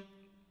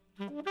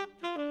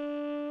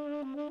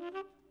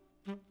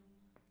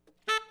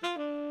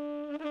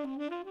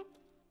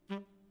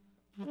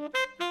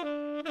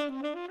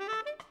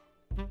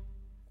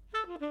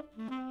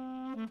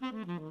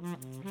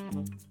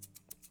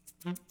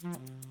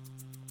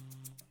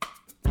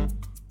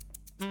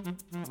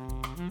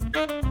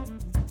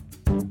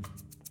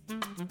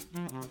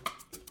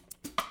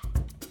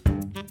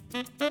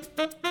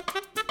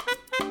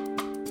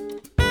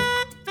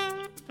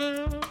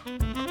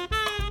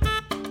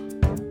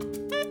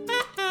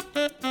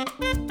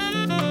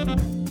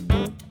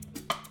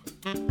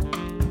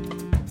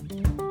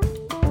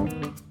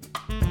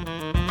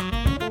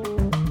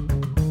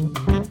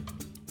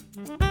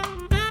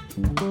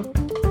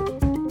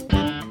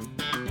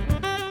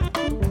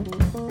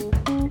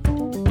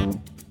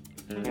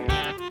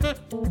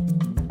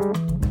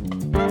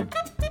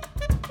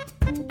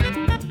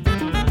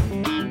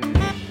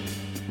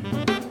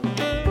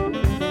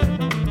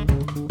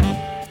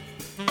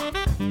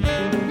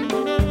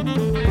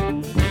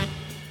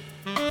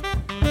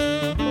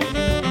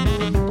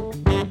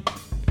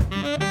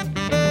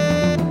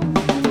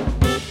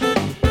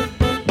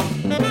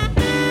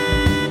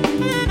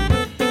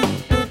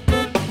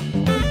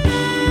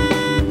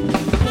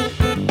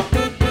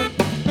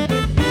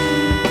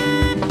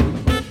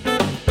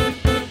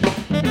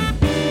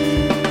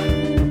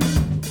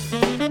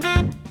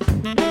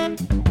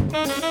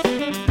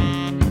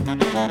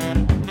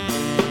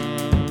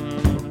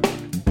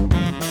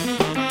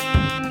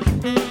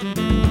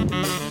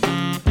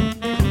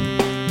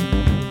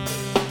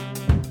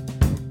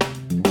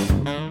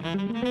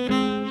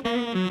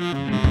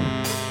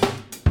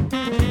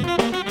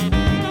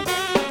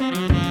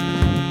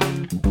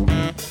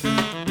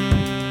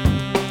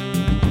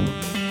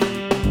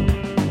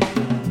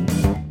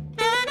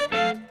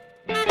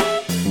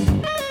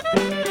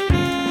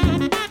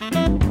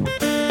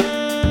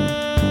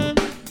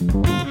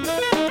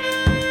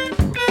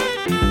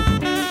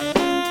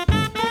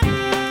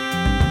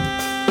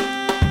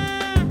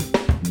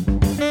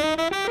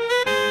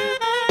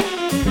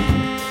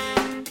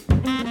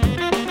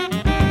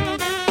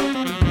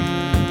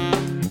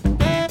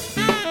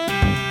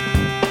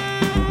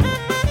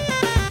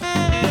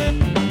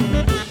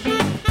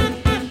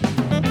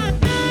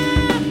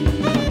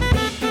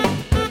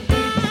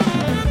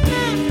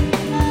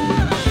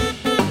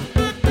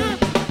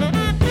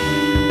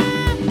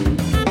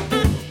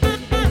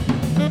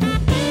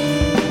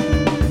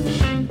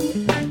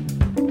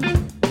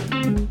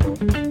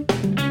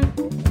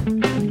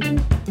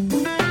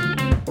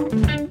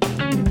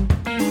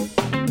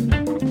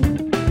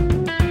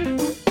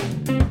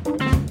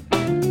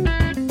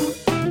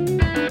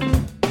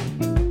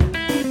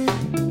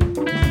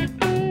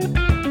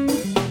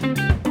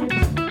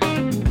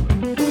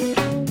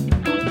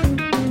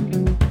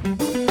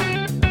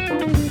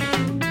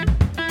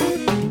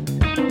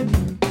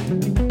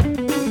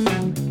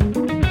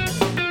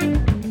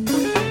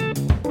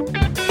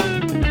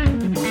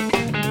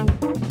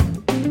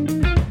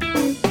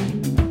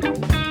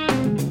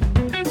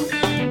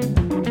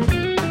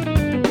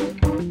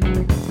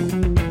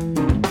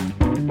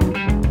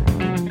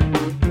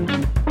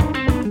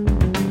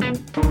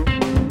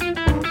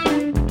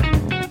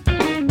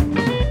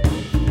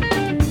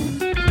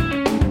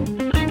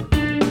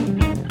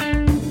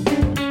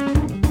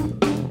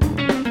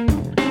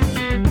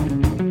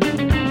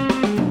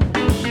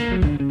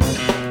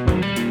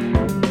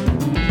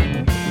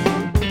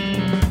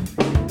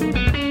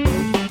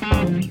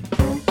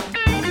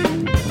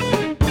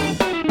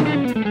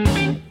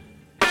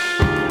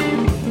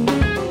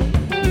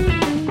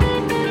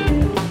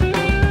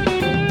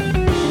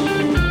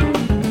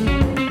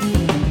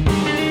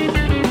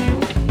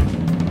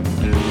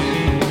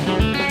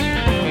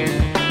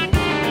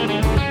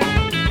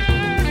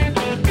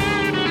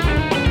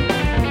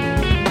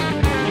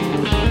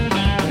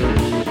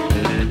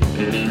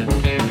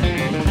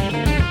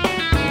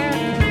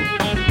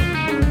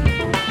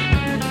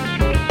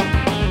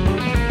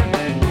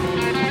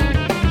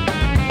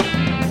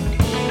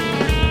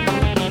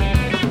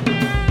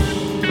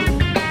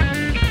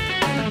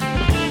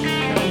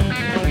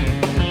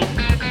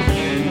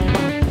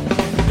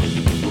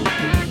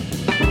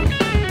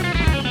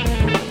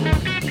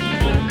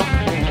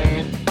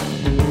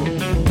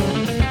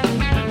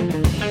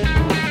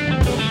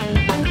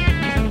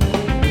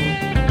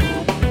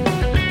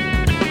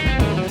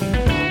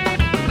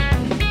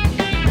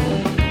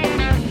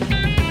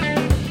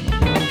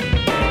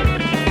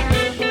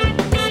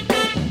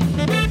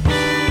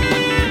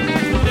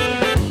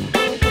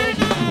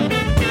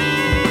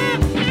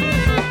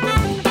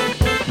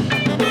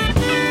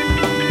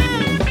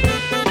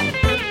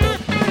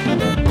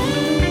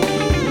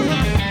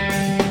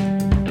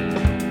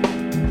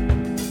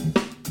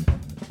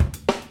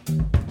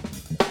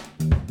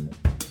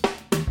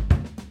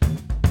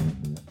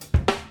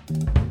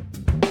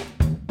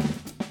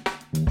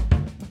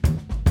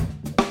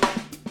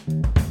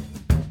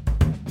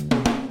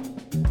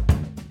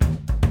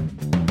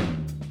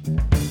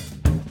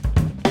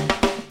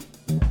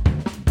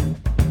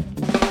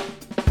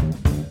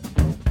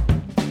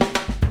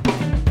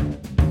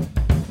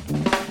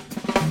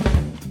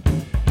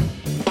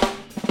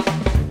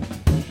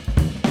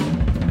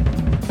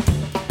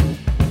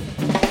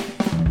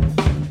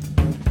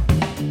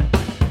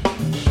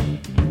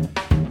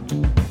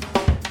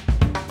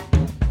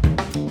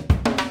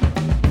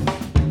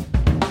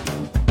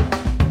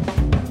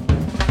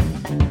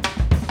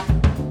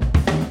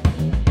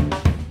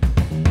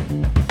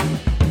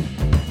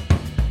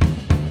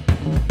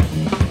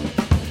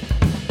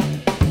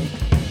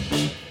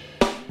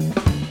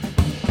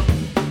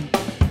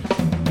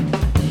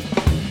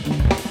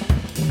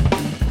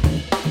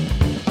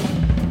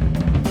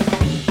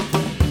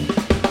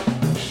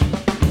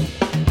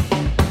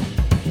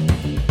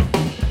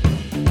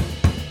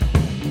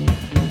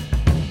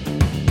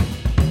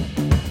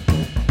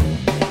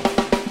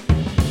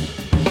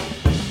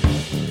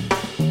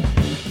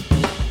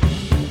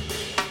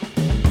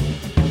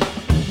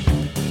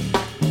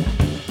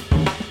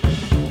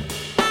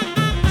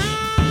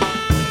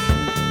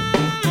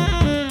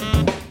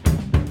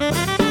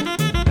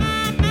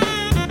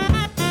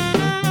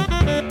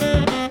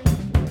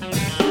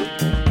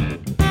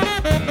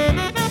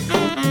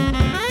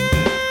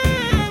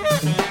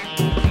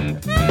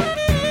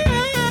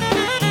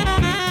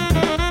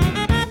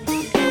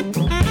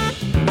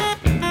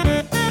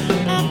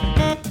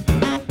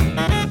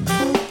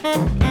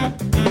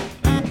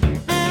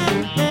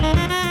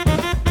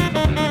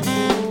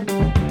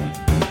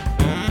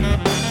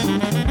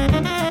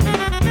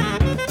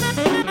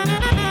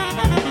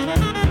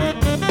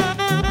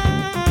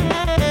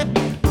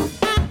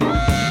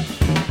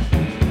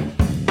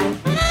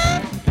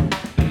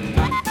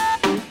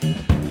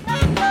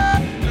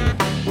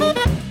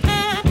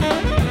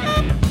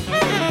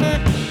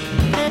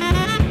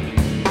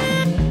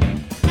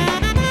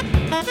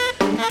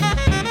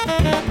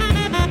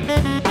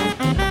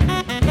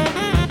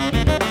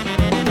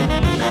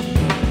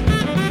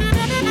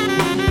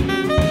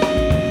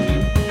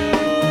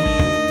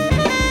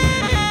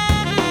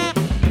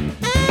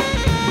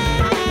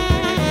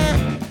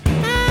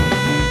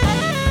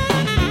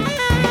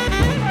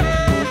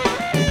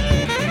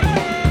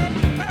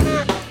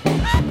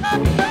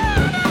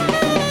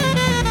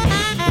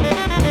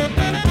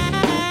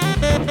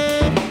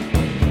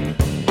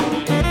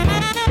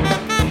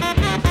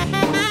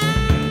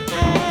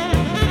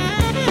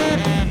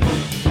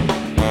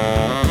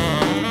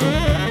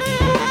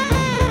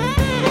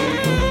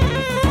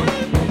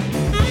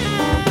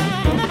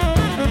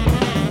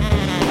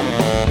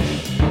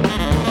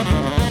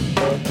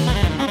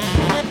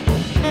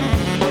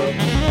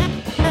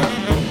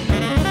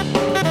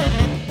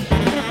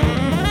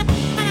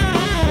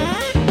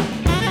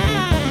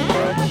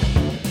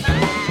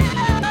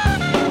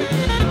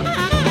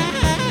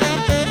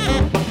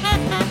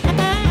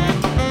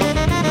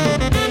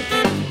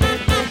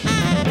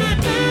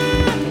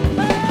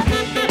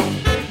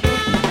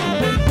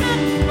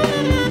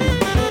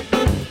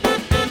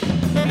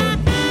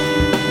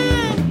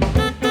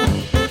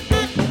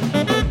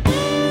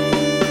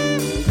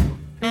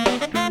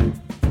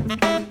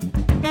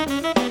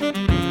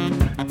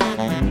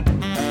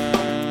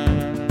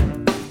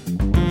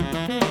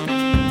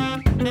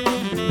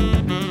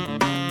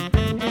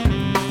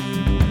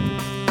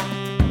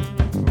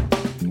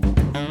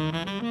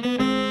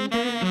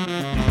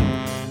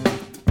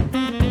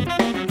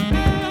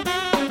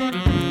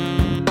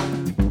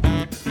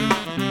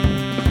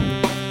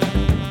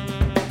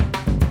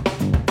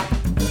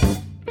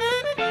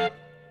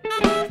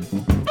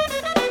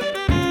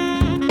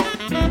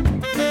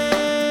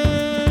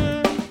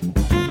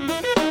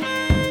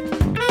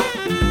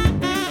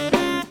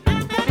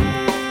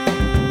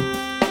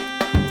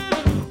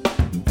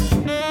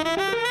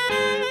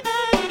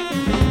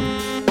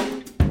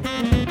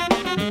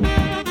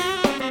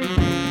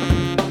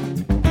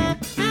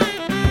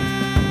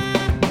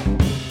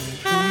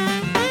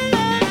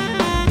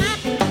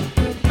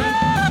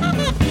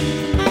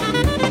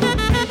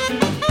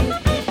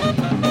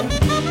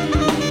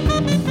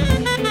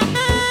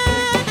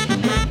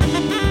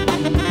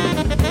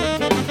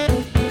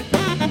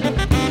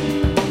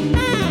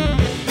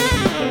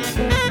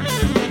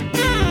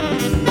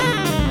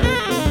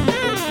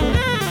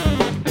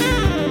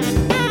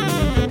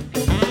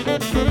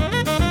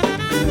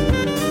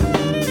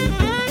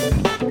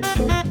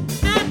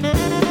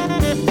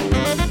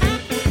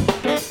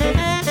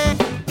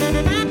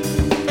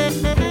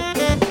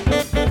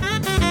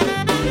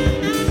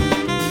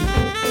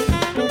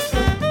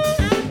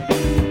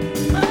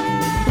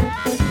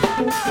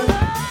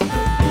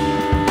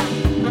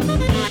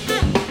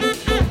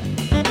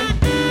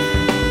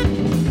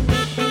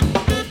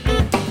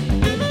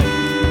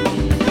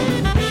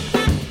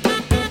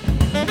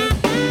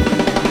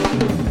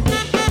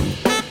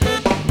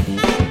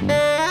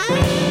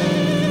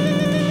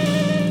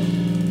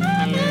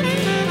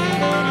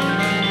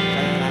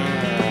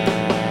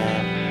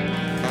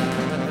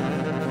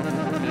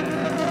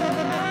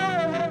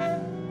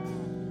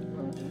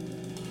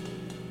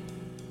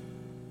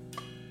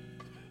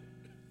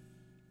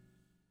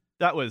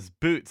 That was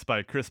Boots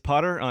by Chris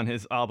Potter on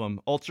his album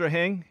Ultra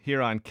Hang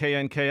here on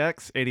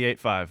KNKX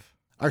 88.5.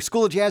 Our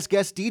School of Jazz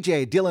guest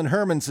DJ, Dylan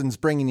Hermansen's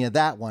bringing you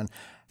that one.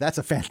 That's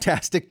a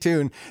fantastic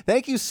tune.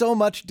 Thank you so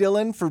much,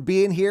 Dylan, for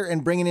being here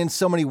and bringing in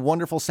so many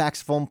wonderful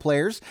saxophone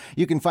players.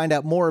 You can find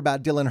out more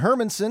about Dylan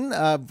Hermansen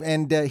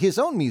and his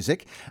own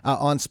music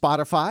on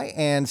Spotify,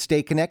 and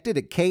stay connected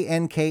at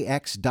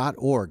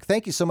knkx.org.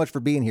 Thank you so much for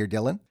being here,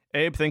 Dylan.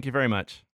 Abe, thank you very much.